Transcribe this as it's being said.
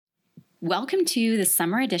Welcome to the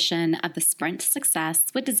summer edition of the Sprint to Success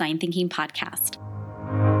with Design Thinking podcast.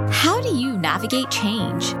 How do you navigate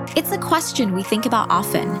change? It's a question we think about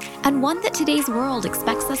often, and one that today's world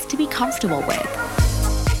expects us to be comfortable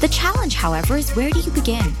with. The challenge, however, is where do you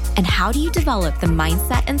begin, and how do you develop the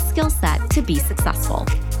mindset and skill set to be successful?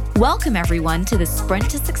 Welcome, everyone, to the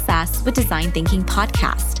Sprint to Success with Design Thinking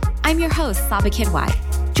podcast. I'm your host, Saba Kidwai.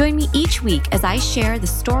 Join me each week as I share the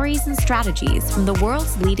stories and strategies from the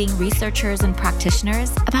world's leading researchers and practitioners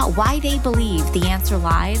about why they believe the answer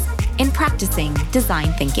lies in practicing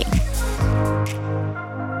design thinking.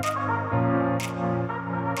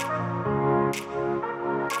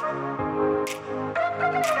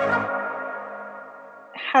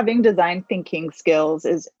 Having design thinking skills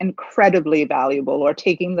is incredibly valuable, or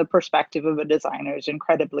taking the perspective of a designer is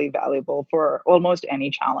incredibly valuable for almost any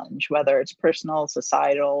challenge, whether it's personal,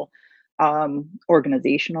 societal,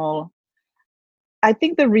 organizational. I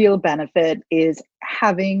think the real benefit is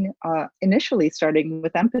having, initially starting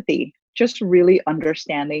with empathy, just really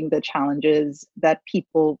understanding the challenges that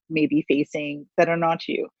people may be facing that are not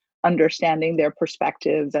you, understanding their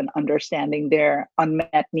perspectives and understanding their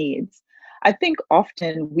unmet needs. I think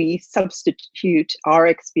often we substitute our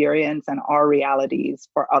experience and our realities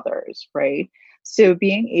for others, right? So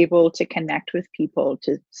being able to connect with people,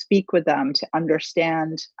 to speak with them, to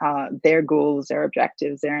understand their goals, their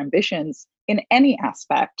objectives, their ambitions in any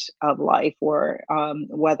aspect of life, or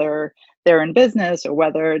whether they're in business or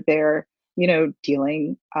whether they're,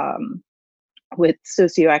 dealing with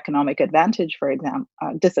socioeconomic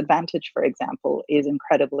disadvantage, for example, is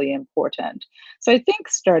incredibly important. So I think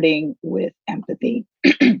starting with empathy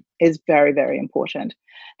is very, very important.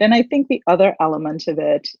 Then I think the other element of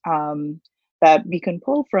it that we can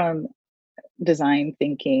pull from design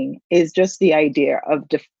thinking is just the idea of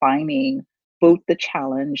defining both the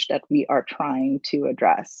challenge that we are trying to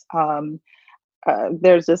address.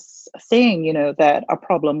 There's this saying, that a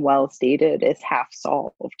problem well stated is half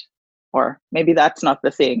solved. Or maybe that's not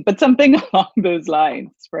the saying, but something along those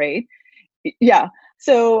lines, right? Yeah.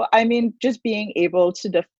 So, just being able to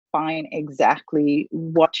define exactly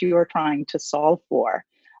what you are trying to solve for.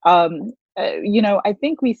 I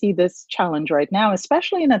think we see this challenge right now,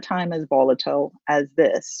 especially in a time as volatile as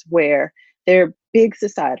this, where there are big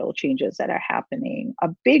societal changes that are happening. A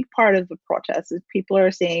big part of the protest is people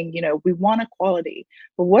are saying, we want equality,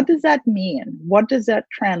 but what does that mean? What does that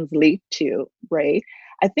translate to, right?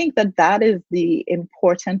 I think that is the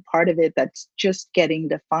important part of it that's just getting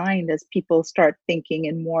defined as people start thinking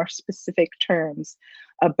in more specific terms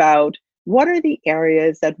about what are the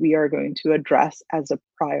areas that we are going to address as a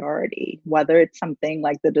priority, whether it's something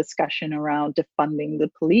like the discussion around defunding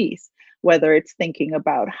the police, whether it's thinking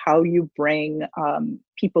about how you bring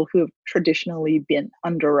people who have traditionally been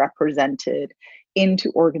underrepresented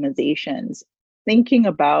into organizations, thinking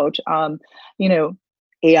about,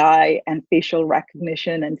 AI and facial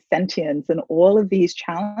recognition and sentience and all of these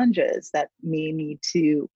challenges that may need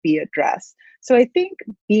to be addressed. So I think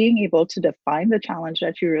being able to define the challenge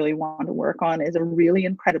that you really want to work on is a really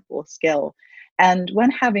incredible skill. And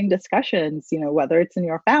when having discussions, whether it's in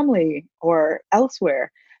your family or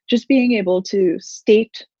elsewhere, just being able to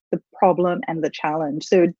state the problem and the challenge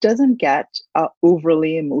so it doesn't get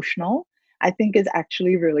overly emotional, I think is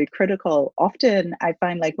actually really critical. Often I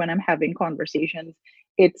find, like, when I'm having conversations,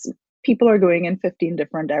 it's people are going in 15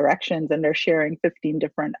 different directions and they're sharing 15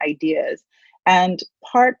 different ideas. And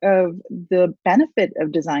part of the benefit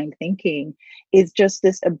of design thinking is just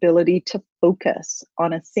this ability to focus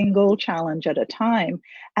on a single challenge at a time.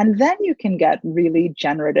 And then you can get really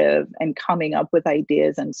generative and coming up with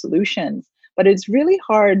ideas and solutions. But it's really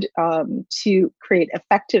hard to create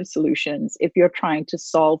effective solutions if you're trying to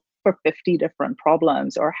solve for 50 different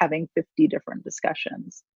problems or having 50 different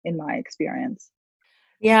discussions, in my experience.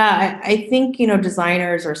 Yeah, I think,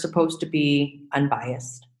 designers are supposed to be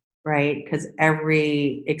unbiased, right? Because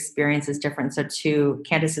every experience is different. So to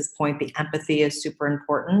Kandis's point, the empathy is super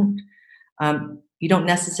important. You don't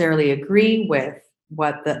necessarily agree with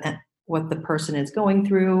what the person is going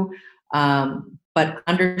through, but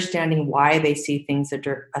understanding why they see things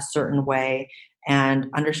a certain way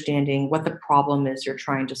and understanding what the problem is you're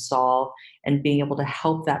trying to solve and being able to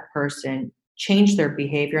help that person change their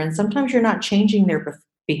behavior. And sometimes you're not changing their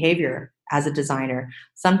behavior as a designer.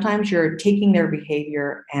 Sometimes you're taking their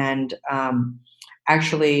behavior and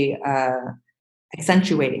actually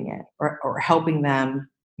accentuating it or helping them,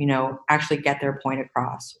 actually get their point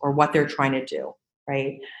across or what they're trying to do,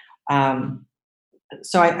 right?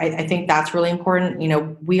 So I think that's really important.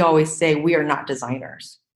 We always say we are not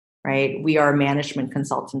designers, right? We are management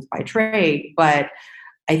consultants by trade, but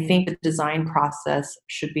I think the design process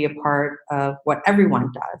should be a part of what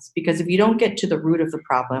everyone does. Because if you don't get to the root of the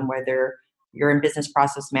problem, whether you're in business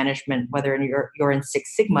process management, whether you're in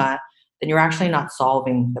Six Sigma, then you're actually not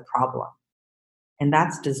solving the problem. And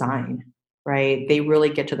that's design, right? They really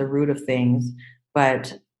get to the root of things.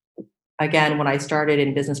 But again, when I started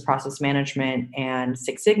in business process management and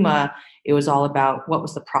Six Sigma, it was all about what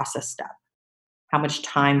was the process step? How much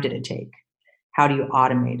time did it take? How do you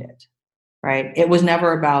automate it? Right? It was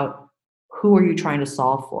never about who are you trying to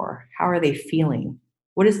solve for? How are they feeling?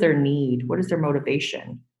 What is their need? What is their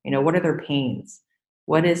motivation? What are their pains?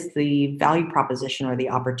 What is the value proposition or the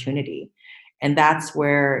opportunity? And that's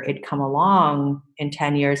where it come along in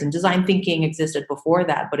 10 years. And design thinking existed before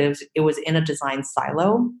that, but it was in a design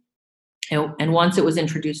silo. And once it was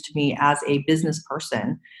introduced to me as a business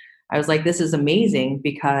person, I was like, this is amazing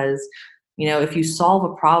because, if you solve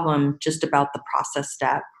a problem just about the process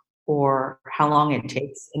step or how long it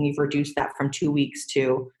takes, and you've reduced that from 2 weeks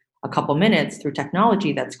to a couple minutes through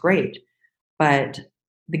technology, that's great. But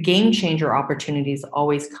the game changer opportunities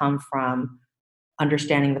always come from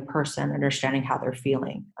understanding the person, understanding how they're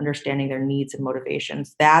feeling, understanding their needs and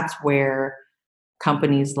motivations. That's where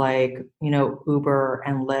companies like, Uber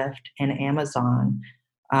and Lyft and Amazon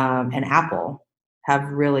and Apple have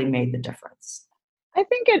really made the difference. I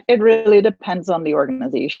think it really depends on the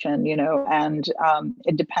organization, and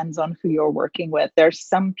it depends on who you're working with. There's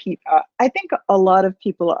some people, I think a lot of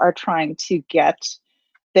people are trying to get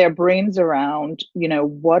their brains around,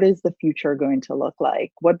 what is the future going to look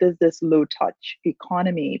like? What does this low touch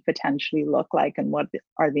economy potentially look like? And what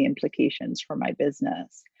are the implications for my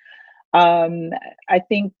business? I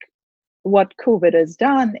think what COVID has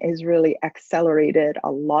done is really accelerated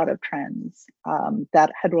a lot of trends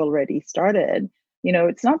that had already started.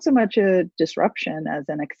 It's not so much a disruption as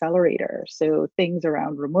an accelerator. So things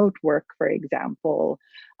around remote work, for example,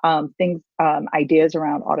 ideas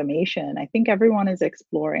around automation. I think everyone is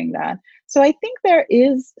exploring that. So I think there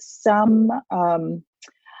is some.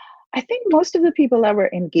 I think most of the people that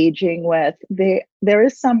we're engaging with, there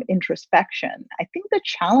is some introspection. I think the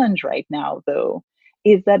challenge right now, though,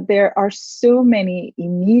 is that there are so many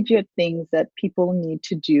immediate things that people need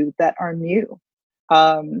to do that are new.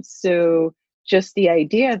 So just the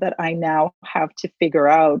idea that I now have to figure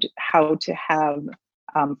out how to have,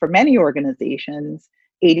 for many organizations,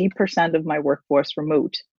 80% of my workforce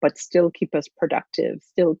remote, but still keep us productive,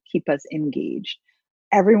 still keep us engaged.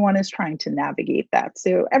 Everyone is trying to navigate that.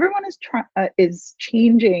 So everyone is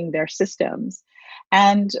changing their systems,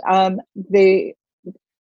 and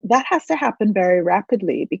that has to happen very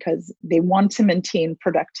rapidly because they want to maintain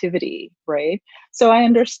productivity, right? So I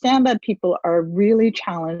understand that people are really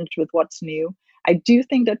challenged with what's new. I do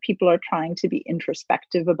think that people are trying to be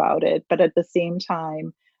introspective about it, but at the same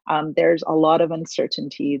time, there's a lot of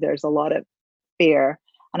uncertainty. There's a lot of fear.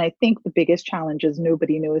 And I think the biggest challenge is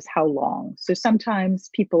nobody knows how long. So sometimes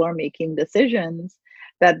people are making decisions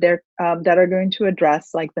that that are going to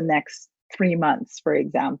address like the next 3 months, for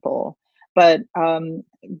example. But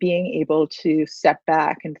being able to step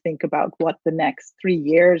back and think about what the next 3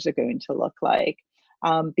 years are going to look like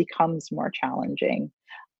becomes more challenging.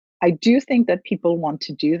 I do think that people want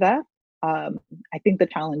to do that. I think the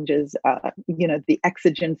challenge is, the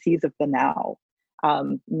exigencies of the now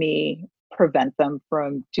may prevent them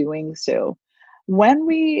from doing so. When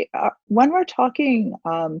we're talking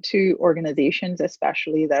to organizations,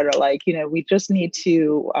 especially that are like, we just need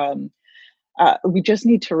to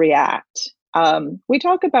react. We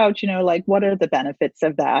talk about, like what are the benefits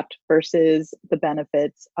of that versus the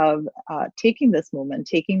benefits of taking this moment,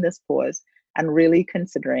 taking this pause, and really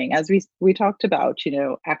considering, as we talked about,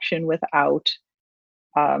 action without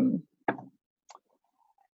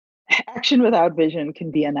vision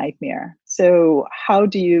can be a nightmare. So how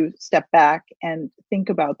do you step back and think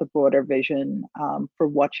about the broader vision for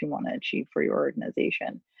what you want to achieve for your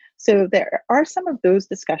organization? So there are some of those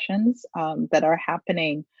discussions that are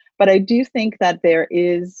happening, but I do think that there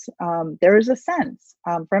is a sense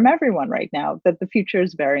from everyone right now that the future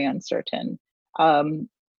is very uncertain.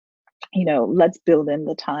 Let's build in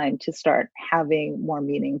the time to start having more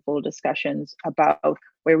meaningful discussions about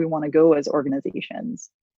where we want to go as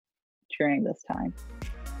organizations during this time.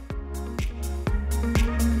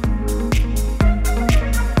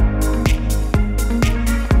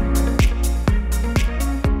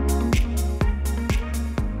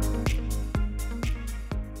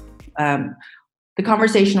 The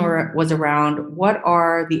conversation was around what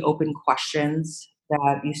are the open questions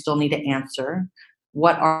that you still need to answer?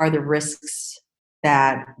 What are the risks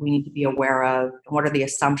that we need to be aware of? And what are the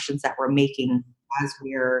assumptions that we're making as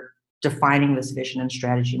we're defining this vision and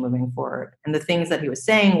strategy moving forward. And the things that he was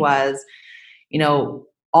saying was,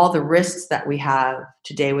 all the risks that we have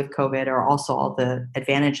today with COVID are also all the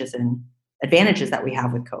advantages that we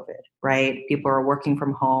have with COVID, right? People are working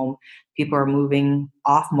from home. People are moving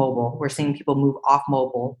off mobile. We're seeing people move off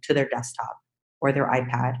mobile to their desktop or their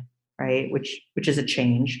iPad, right? Which is a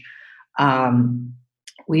change.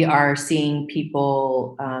 We are seeing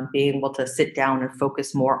people being able to sit down and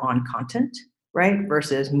focus more on content, right?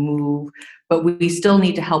 Versus move, but we still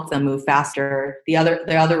need to help them move faster. The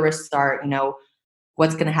other risks are,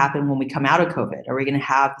 what's going to happen when we come out of COVID? Are we going to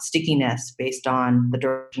have stickiness based on the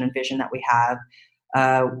direction and vision that we have?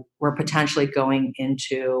 We're potentially going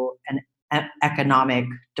into an economic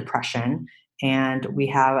depression, and we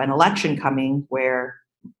have an election coming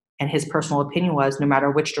and his personal opinion was, no matter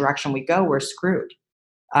which direction we go, we're screwed.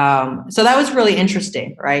 So that was really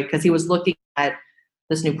interesting, right? Because he was looking at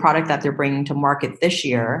this new product that they're bringing to market this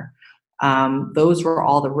year. Those were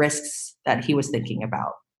all the risks that he was thinking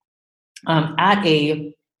about. At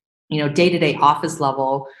a day-to-day office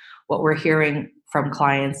level, what we're hearing from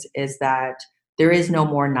clients is that there is no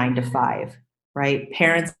more 9 to 5, right?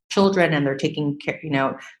 Parents, children, and they're taking care,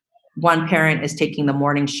 one parent is taking the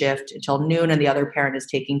morning shift until noon and the other parent is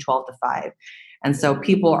taking 12 to 5. And so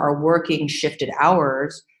people are working shifted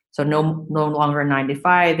hours. So no longer 9 to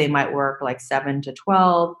 5, they might work like 7 to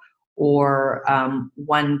 12 or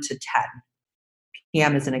 1 to 10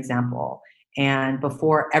 p.m. as an example. And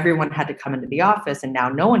before, everyone had to come into the office, and now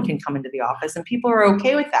no one can come into the office, and people are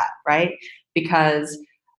okay with that, right? Because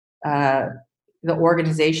the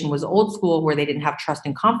organization was old school, where they didn't have trust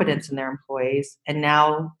and confidence in their employees, and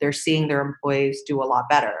now they're seeing their employees do a lot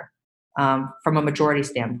better from a majority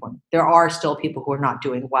standpoint. There are still people who are not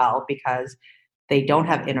doing well because they don't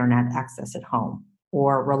have internet access at home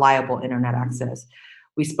or reliable internet access.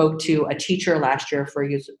 We spoke to a teacher last week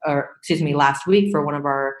for one of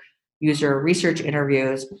our user research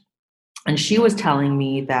interviews. And she was telling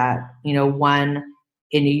me that, one,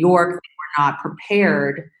 in New York, they were not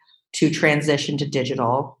prepared to transition to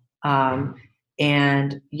digital.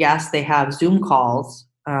 And yes, they have Zoom calls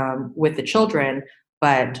with the children,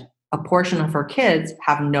 but a portion of her kids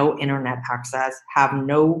have no internet access, have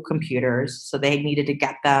no computers. So they needed to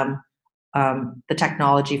get them the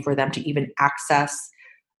technology for them to even access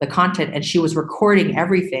the content. And she was recording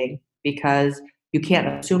everything because you can't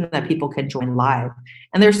assume that people can join live.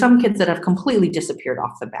 And there's some kids that have completely disappeared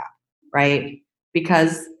off the map, right?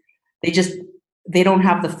 Because they don't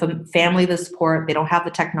have the family, the support, they don't have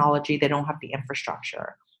the technology, they don't have the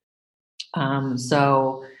infrastructure.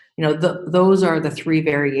 So those are the 3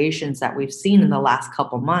 variations that we've seen in the last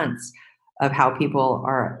couple months of how people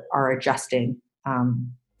are adjusting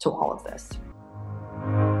to all of this.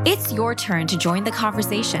 It's your turn to join the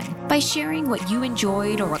conversation by sharing what you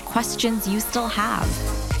enjoyed or what questions you still have.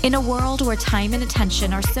 In a world where time and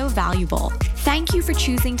attention are so valuable, thank you for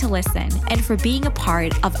choosing to listen and for being a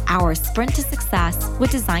part of our Sprint to Success with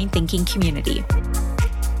Design Thinking community.